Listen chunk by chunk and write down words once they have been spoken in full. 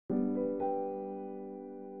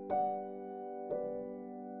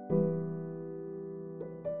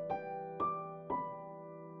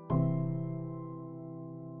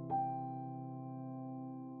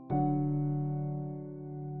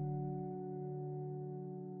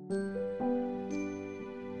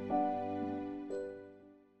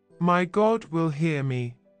My God will hear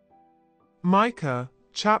me. Micah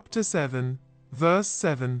chapter 7, verse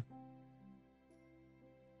 7.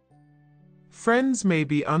 Friends may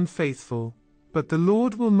be unfaithful, but the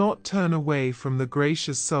Lord will not turn away from the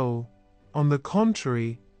gracious soul. On the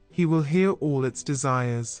contrary, He will hear all its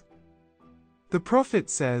desires. The prophet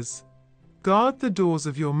says, "Guard the doors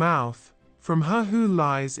of your mouth, from her who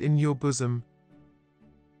lies in your bosom."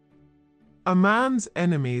 A man's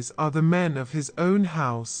enemies are the men of his own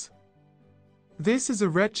house. This is a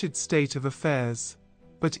wretched state of affairs,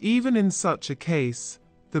 but even in such a case,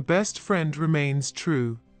 the best friend remains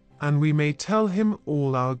true, and we may tell him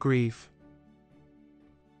all our grief.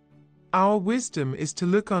 Our wisdom is to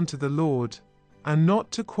look unto the Lord, and not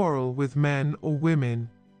to quarrel with men or women.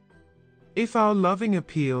 If our loving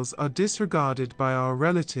appeals are disregarded by our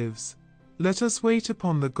relatives, let us wait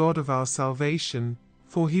upon the God of our salvation,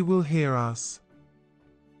 for He will hear us.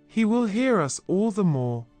 He will hear us all the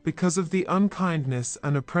more because of the unkindness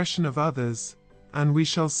and oppression of others, and we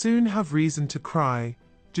shall soon have reason to cry,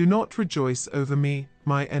 "Do not rejoice over me,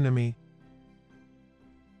 my enemy."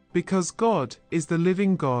 Because God is the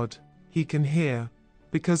living God, He can hear.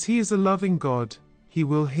 Because He is a loving God, He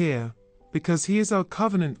will hear. Because He is our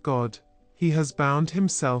covenant God, He has bound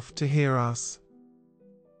Himself to hear us.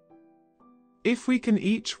 If we can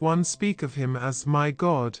each one speak of Him as "my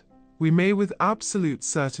God," we may with absolute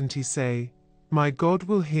certainty say, "My God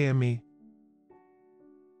will hear me."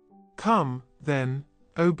 Come, then,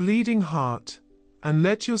 O bleeding heart, and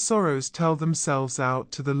let your sorrows tell themselves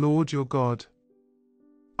out to the Lord your God.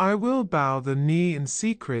 I will bow the knee in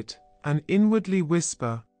secret, and inwardly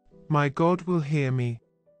whisper, "My God will hear me."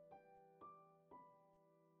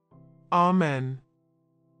 Amen.